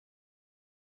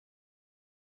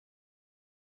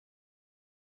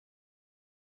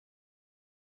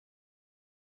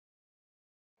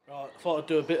Right, I thought I'd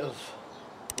do a bit of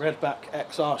Redback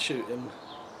XR shooting.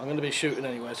 I'm going to be shooting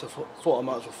anyway, so I thought I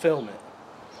might as well film it.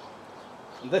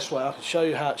 And this way I can show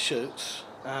you how it shoots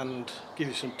and give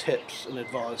you some tips and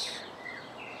advice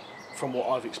from what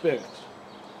I've experienced.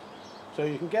 So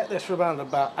you can get this for around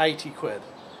about 80 quid.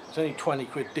 It's only 20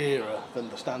 quid dearer than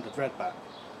the standard Redback.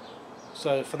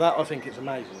 So for that I think it's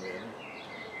amazing really.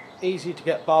 Easy to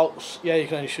get bolts. Yeah, you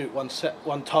can only shoot one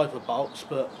type of bolts,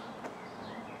 but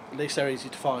at least they're easy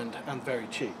to find and very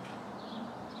cheap.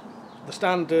 The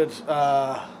standard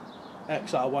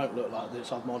XR won't look like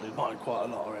this. I've modded mine quite a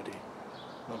lot already.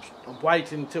 I'm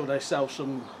waiting until they sell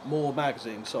some more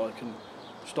magazines so I can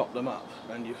stock them up,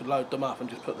 and you can load them up and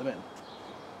just put them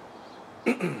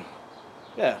in.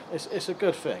 Yeah, it's a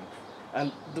good thing,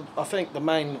 and I think the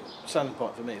main selling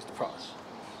point for me is the price.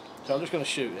 So I'm just going to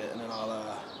shoot it, and then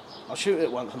I'll shoot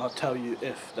it once and I'll tell you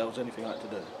if there was anything I had to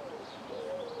do.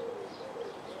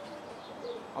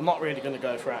 I'm not really going to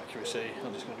go for accuracy,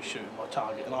 I'm just going to be shooting my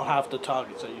target, and I'll have the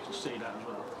target so you can see that as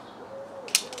well.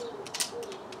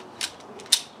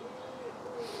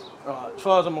 Right, as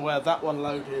far as I'm aware, that one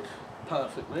loaded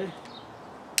perfectly,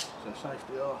 so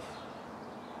safety off.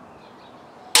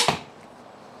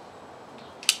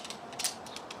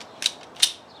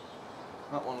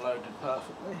 That one loaded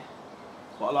perfectly,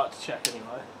 but I like to check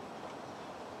anyway.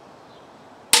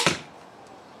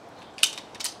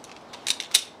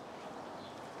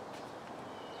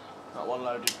 That one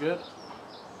loaded good.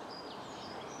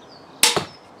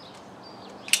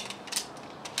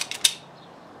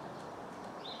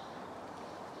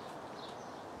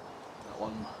 That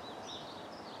one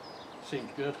seemed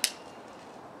good.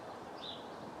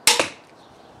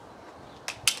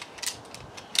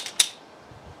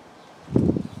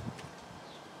 And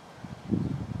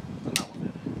that one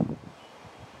did.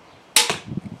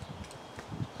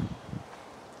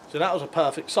 So that was a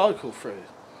perfect cycle through.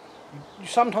 You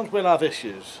sometimes will have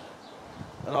issues,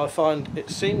 and I find it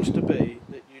seems to be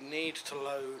that you need to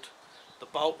load the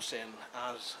bolts in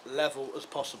as level as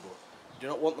possible. You do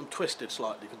not want them twisted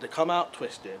slightly, because they come out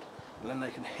twisted and then they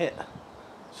can hit.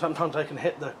 Sometimes they can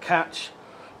hit the catch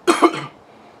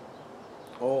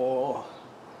or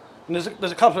and there's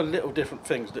a couple of little different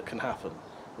things that can happen.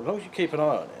 As long as you keep an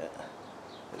eye on it,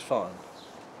 it's fine.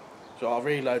 So I'll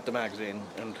reload the magazine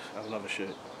and have another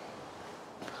shoot.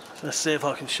 Let's see if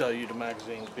I can show you the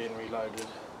magazines being reloaded.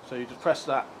 So you just press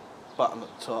that button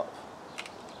at the top,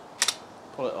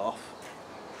 pull it off,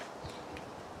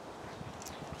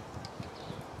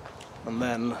 and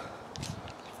then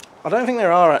I don't think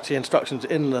there are actually instructions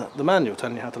in the manual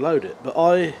telling you how to load it, but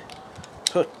I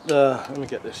put let me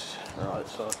get this right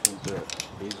so I can do it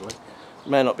easily.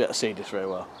 You may not be able to see this very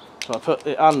well. So I put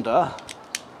it under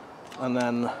and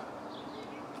then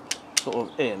sort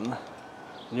of in.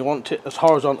 And you want it as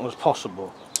horizontal as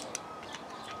possible.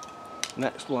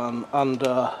 Next one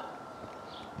under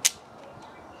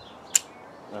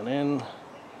and in.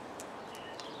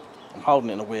 I'm holding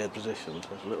it in a weird position, so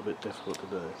it's a little bit difficult to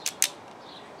do.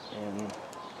 In.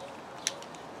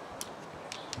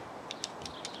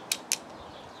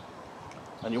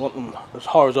 And you want them as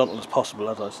horizontal as possible,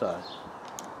 as I say.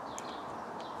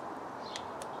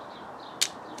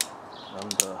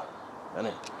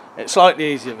 And it's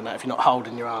slightly easier than that if you're not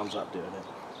holding your arms up doing it.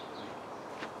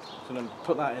 So then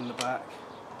put that in the back,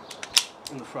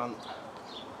 in the front,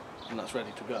 and that's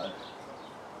ready to go.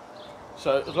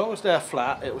 So as long as they're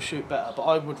flat, it will shoot better, but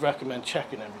I would recommend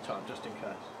checking every time, just in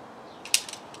case.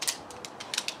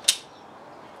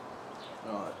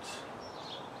 Right,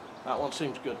 that one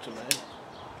seems good to me.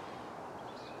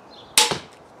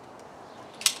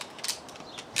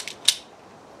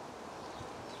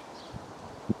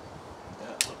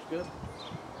 Good.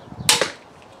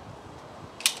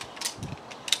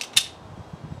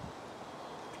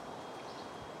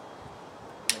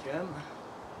 And again.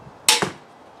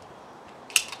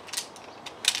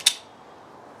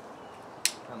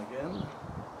 And again.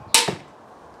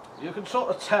 You can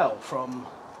sort of tell from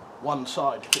one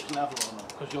side if it's level or not,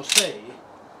 because you'll see,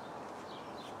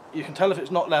 you can tell if it's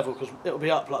not level because it'll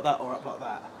be up like that or up like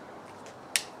that.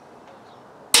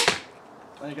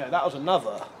 There you go, that was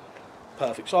another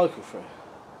perfect cycle through.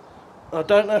 I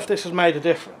don't know if this has made a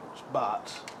difference,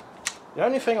 but the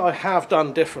only thing I have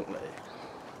done differently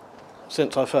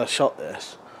since I first shot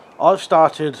this, I've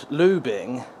started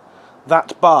lubing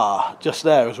that bar just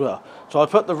there as well. So I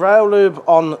put the rail lube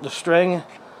on the string,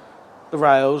 the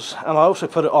rails, and I also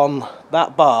put it on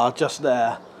that bar just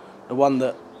there, the one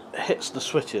that hits the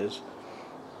switches.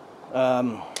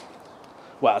 Well,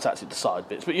 it's actually the side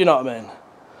bits, but you know what I mean.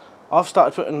 I've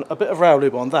started putting a bit of rail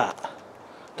lube on that.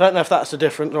 Don't know if that's the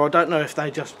difference, or I don't know if they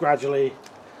just gradually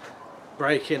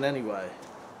break in anyway.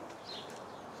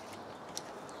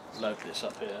 Load this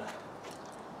up here.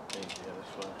 Easier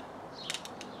this way.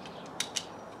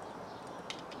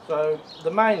 So the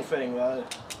main thing though,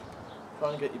 try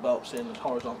and get your bolts in as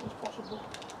horizontal as possible.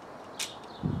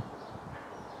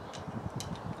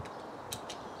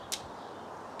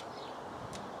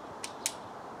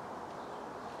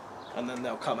 And then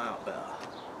they'll come out better.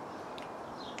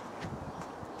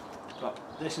 But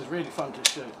this is really fun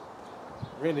to shoot.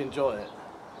 I really enjoy it.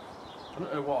 I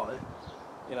don't know why.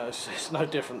 You know, it's no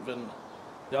different than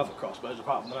the other crossbows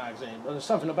apart from the magazine. But there's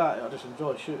something about it, I just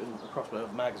enjoy shooting a crossbow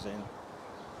with a magazine.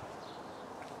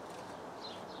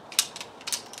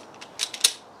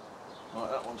 Right,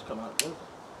 that one's come out good.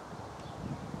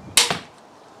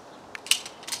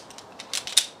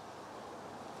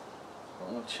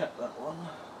 I'm going to check that one.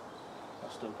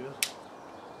 That's still good.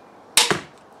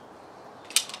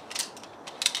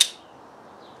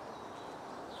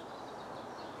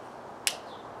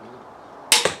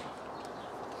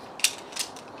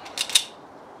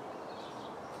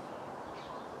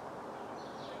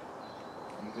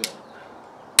 Good.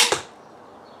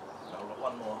 Now I've got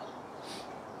one more.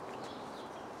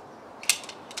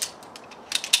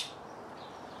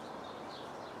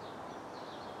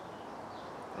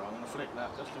 Right, I'm going to flick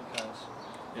that just in case.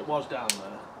 It was down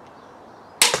there,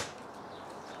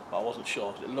 but I wasn't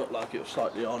sure because it looked like it was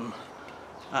slightly on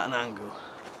at an angle.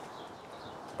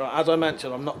 Right, as I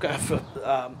mentioned, I'm not going for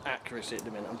accuracy at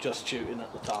the minute, I'm just shooting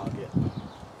at the target.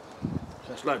 So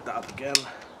let's load that up again.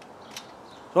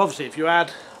 So obviously if you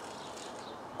add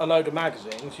a load of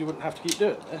magazines you wouldn't have to keep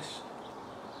doing this,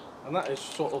 and that is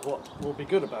sort of what will be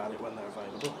good about it when they're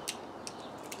available.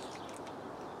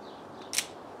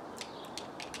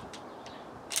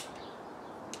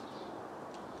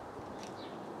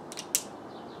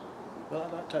 But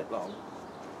that don't take long.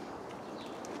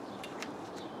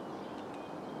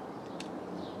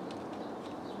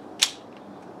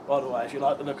 By the way, if you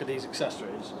like the look of these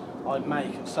accessories, I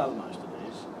make and sell most of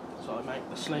these. So I make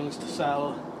the slings to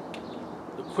sell,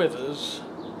 the quivers,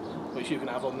 which you can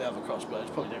have on the other crossbows.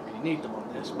 Probably don't really need them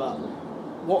on this, but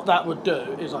what that would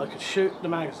do is I could shoot the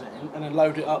magazine and then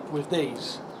load it up with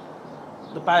these.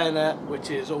 The bayonet,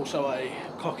 which is also a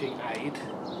cocking aid,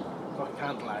 cocking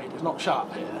handle aid, it's not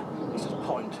sharp here, it's just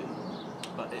pointy,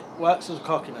 but it works as a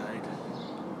cocking aid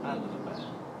and as a bayonet.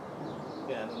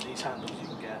 Yeah, and then these handles you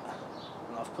can get,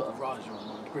 and I've put a riser on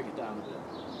mine to bring it down a bit.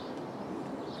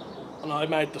 And I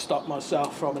made the stock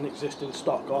myself from an existing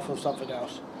stock off of something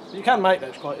else. But you can make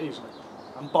those quite easily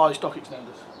and buy stock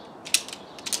extenders.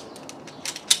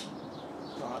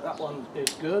 Right, that one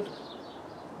is good.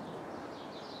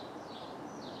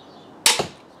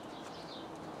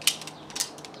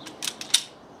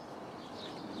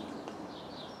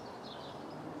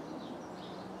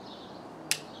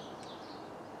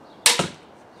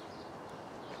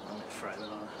 I'm afraid that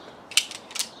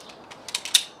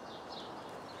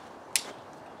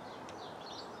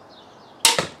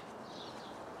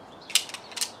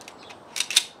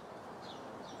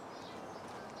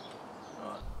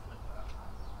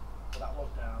that was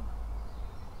down.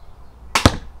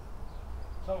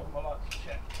 Some of them I like to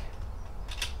check.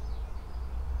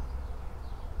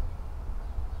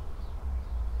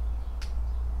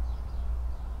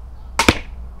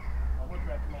 I would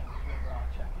recommend if you are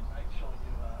checking, make sure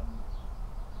you are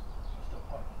still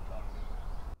pointing on the target.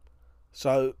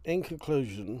 So, in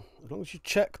conclusion, as long as you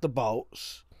check the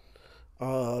bolts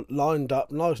lined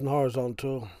up nice and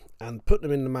horizontal and put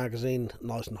them in the magazine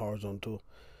nice and horizontal,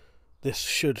 this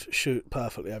should shoot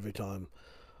perfectly every time.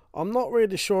 I'm not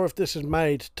really sure if this is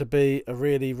made to be a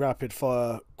really rapid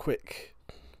fire quick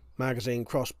magazine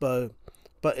crossbow,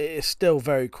 but it is still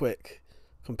very quick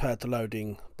compared to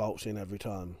loading bolts in every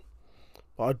time.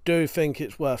 But I do think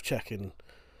it's worth checking.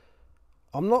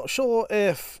 I'm not sure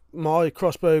if my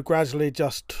crossbow gradually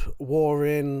just wore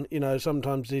in, you know,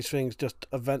 sometimes these things just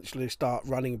eventually start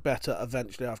running better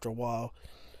eventually after a while,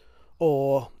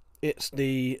 or it's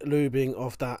the lubing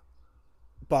of that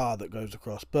bar that goes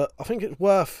across, but I think it's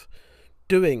worth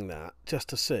doing that just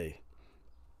to see.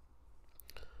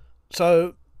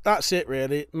 So that's it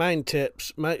really. Main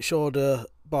tips: make sure the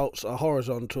bolts are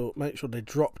horizontal, make sure they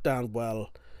drop down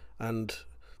well, and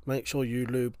make sure you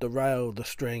lube the rail, the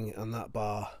string and that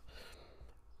bar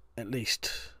at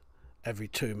least every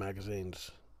 2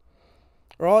 magazines.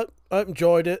 Right, I hope you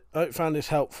enjoyed it, I hope you found this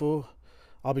helpful.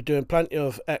 I'll be doing plenty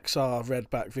of XR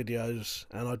Redback videos,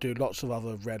 and I do lots of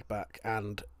other Redback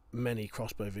and many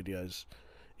crossbow videos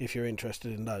if you're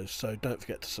interested in those, so don't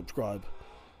forget to subscribe.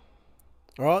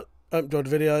 Alright, hope you enjoyed the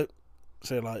video,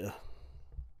 see you later.